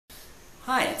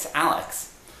Hi, it's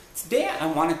Alex. Today I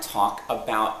want to talk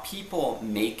about people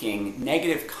making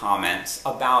negative comments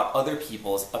about other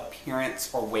people's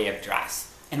appearance or way of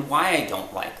dress, and why I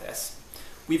don't like this.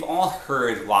 We've all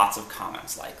heard lots of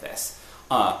comments like this.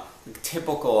 A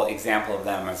typical example of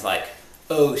them is like,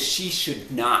 oh, she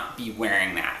should not be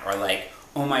wearing that, or like,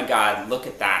 oh my god, look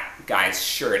at that guy's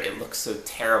shirt, it looks so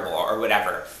terrible, or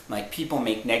whatever. Like, people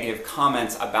make negative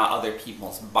comments about other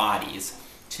people's bodies,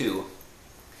 too.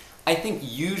 I think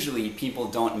usually people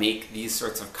don't make these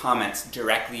sorts of comments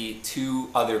directly to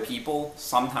other people.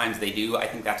 Sometimes they do. I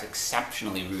think that's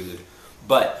exceptionally rude.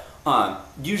 But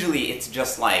usually it's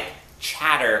just like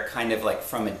chatter kind of like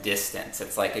from a distance.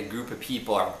 It's like a group of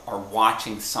people are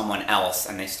watching someone else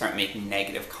and they start making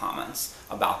negative comments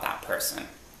about that person.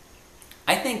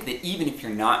 I think that even if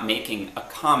you're not making a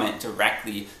comment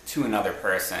directly to another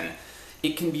person,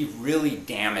 it can be really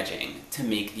damaging to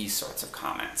make these sorts of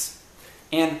comments.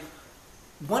 And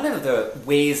one of the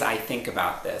ways I think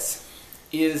about this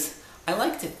is I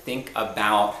like to think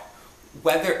about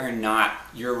whether or not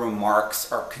your remarks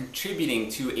are contributing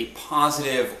to a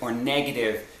positive or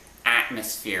negative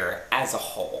atmosphere as a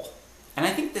whole. And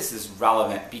I think this is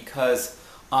relevant because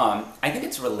I think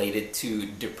it's related to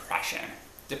depression.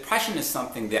 Depression is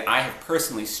something that I have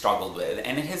personally struggled with,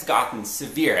 and it has gotten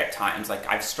severe at times. Like,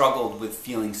 I've struggled with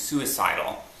feeling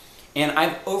suicidal. And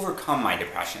I've overcome my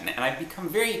depression, and I've become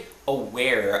very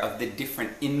aware of the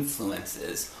different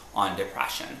influences on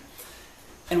depression.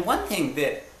 And one thing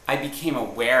that I became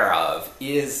aware of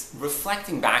is,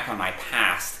 reflecting back on my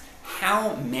past,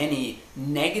 how many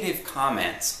negative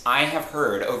comments I have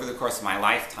heard over the course of my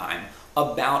lifetime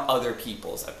about other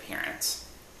people's appearance.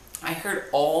 I heard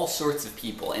all sorts of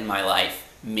people in my life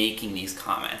making these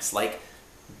comments, like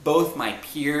both my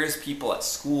peers, people at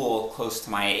school close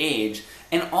to my age,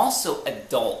 and also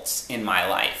adults in my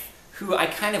life, who I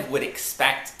kind of would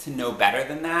expect to know better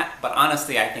than that, but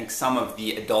honestly I think some of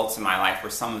the adults in my life were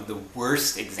some of the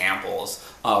worst examples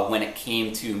when it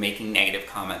came to making negative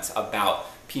comments about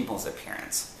people's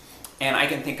appearance. And I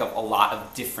can think of a lot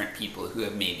of different people who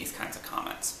have made these kinds of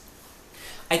comments.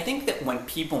 I think that when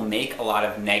people make a lot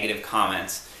of negative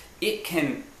comments, it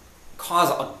can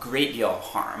cause a great deal of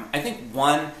harm. I think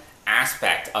one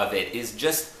aspect of it is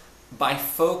just by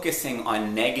focusing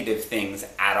on negative things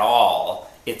at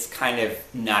all, it's kind of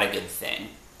not a good thing.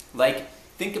 Like,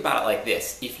 think about it like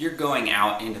this. If you're going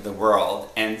out into the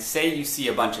world and say you see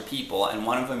a bunch of people and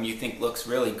one of them you think looks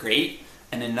really great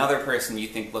and another person you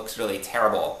think looks really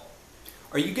terrible,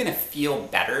 are you going to feel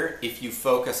better if you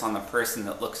focus on the person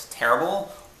that looks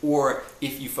terrible or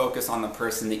if you focus on the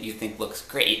person that you think looks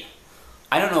great?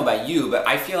 I don't know about you, but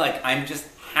I feel like I'm just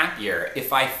happier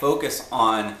if I focus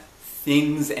on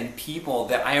things and people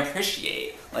that I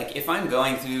appreciate. Like, if I'm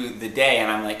going through the day and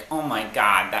I'm like, oh my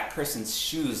god, that person's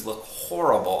shoes look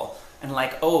horrible, and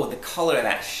like, oh, the color of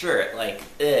that shirt, like,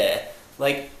 ugh.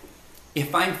 Like,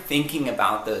 if I'm thinking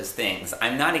about those things,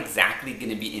 I'm not exactly going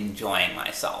to be enjoying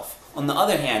myself. On the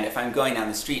other hand, if I'm going down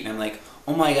the street and I'm like,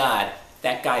 oh my god,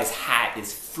 that guy's hat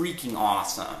is freaking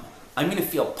awesome, I'm gonna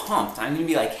feel pumped. I'm gonna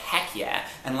be like, heck yeah.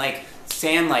 And like,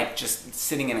 say I'm like just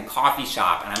sitting in a coffee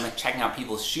shop and I'm like checking out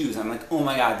people's shoes. I'm like, oh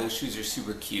my god, those shoes are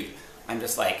super cute. I'm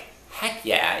just like, heck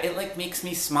yeah. It like makes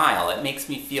me smile. It makes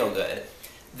me feel good.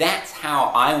 That's how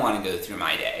I want to go through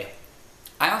my day.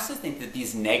 I also think that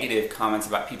these negative comments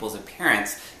about people's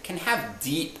appearance can have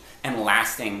deep and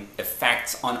lasting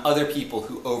effects on other people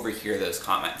who overhear those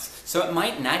comments. So it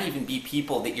might not even be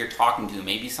people that you're talking to.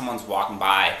 Maybe someone's walking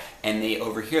by and they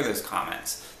overhear those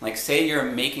comments. Like, say you're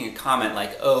making a comment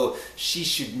like, oh, she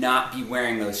should not be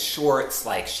wearing those shorts,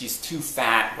 like she's too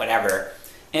fat, whatever.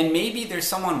 And maybe there's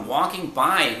someone walking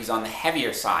by who's on the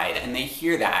heavier side and they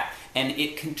hear that and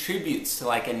it contributes to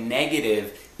like a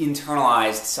negative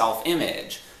internalized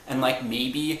self-image. And like,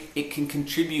 maybe it can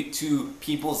contribute to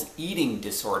people's eating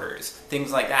disorders, things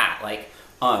like that. Like,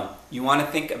 you want to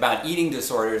think about eating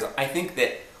disorders. I think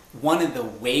that one of the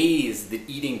ways that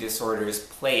eating disorders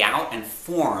play out and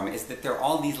form is that there are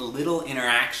all these little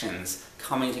interactions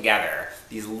coming together,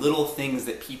 these little things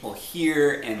that people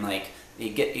hear and like,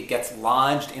 it gets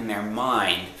lodged in their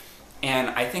mind. And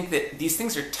I think that these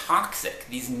things are toxic,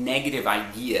 these negative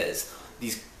ideas,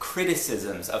 these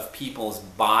criticisms of people's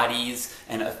bodies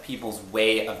and of people's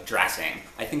way of dressing.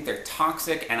 I think they're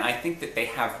toxic, and I think that they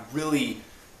have really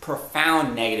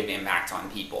profound negative impact on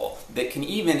people that can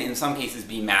even, in some cases,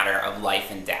 be a matter of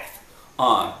life and death.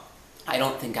 I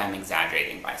don't think I'm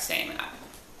exaggerating by saying that.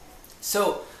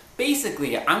 So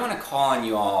basically, I want to call on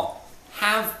you all,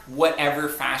 have whatever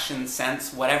fashion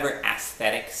sense, whatever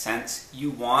aesthetic sense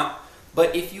you want,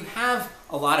 But if you have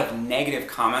a lot of negative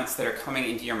comments that are coming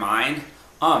into your mind,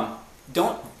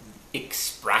 don't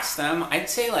express them. I'd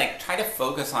say like try to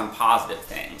focus on positive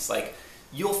things. Like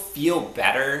you'll feel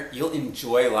better, you'll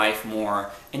enjoy life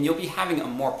more, and you'll be having a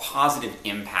more positive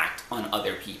impact on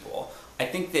other people. I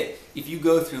think that if you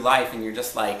go through life and you're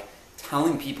just like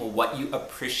telling people what you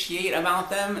appreciate about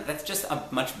them, that's just a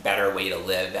much better way to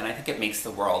live, and I think it makes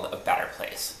the world a better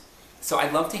place. So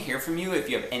I'd love to hear from you. If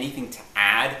you have anything to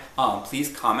add,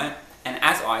 please comment. And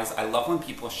as always, I love when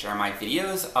people share my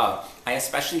videos. I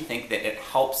especially think that it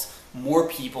helps more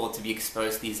people to be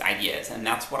exposed to these ideas, and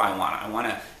that's what I want. I want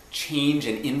to change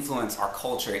and influence our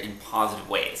culture in positive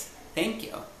ways. Thank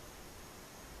you.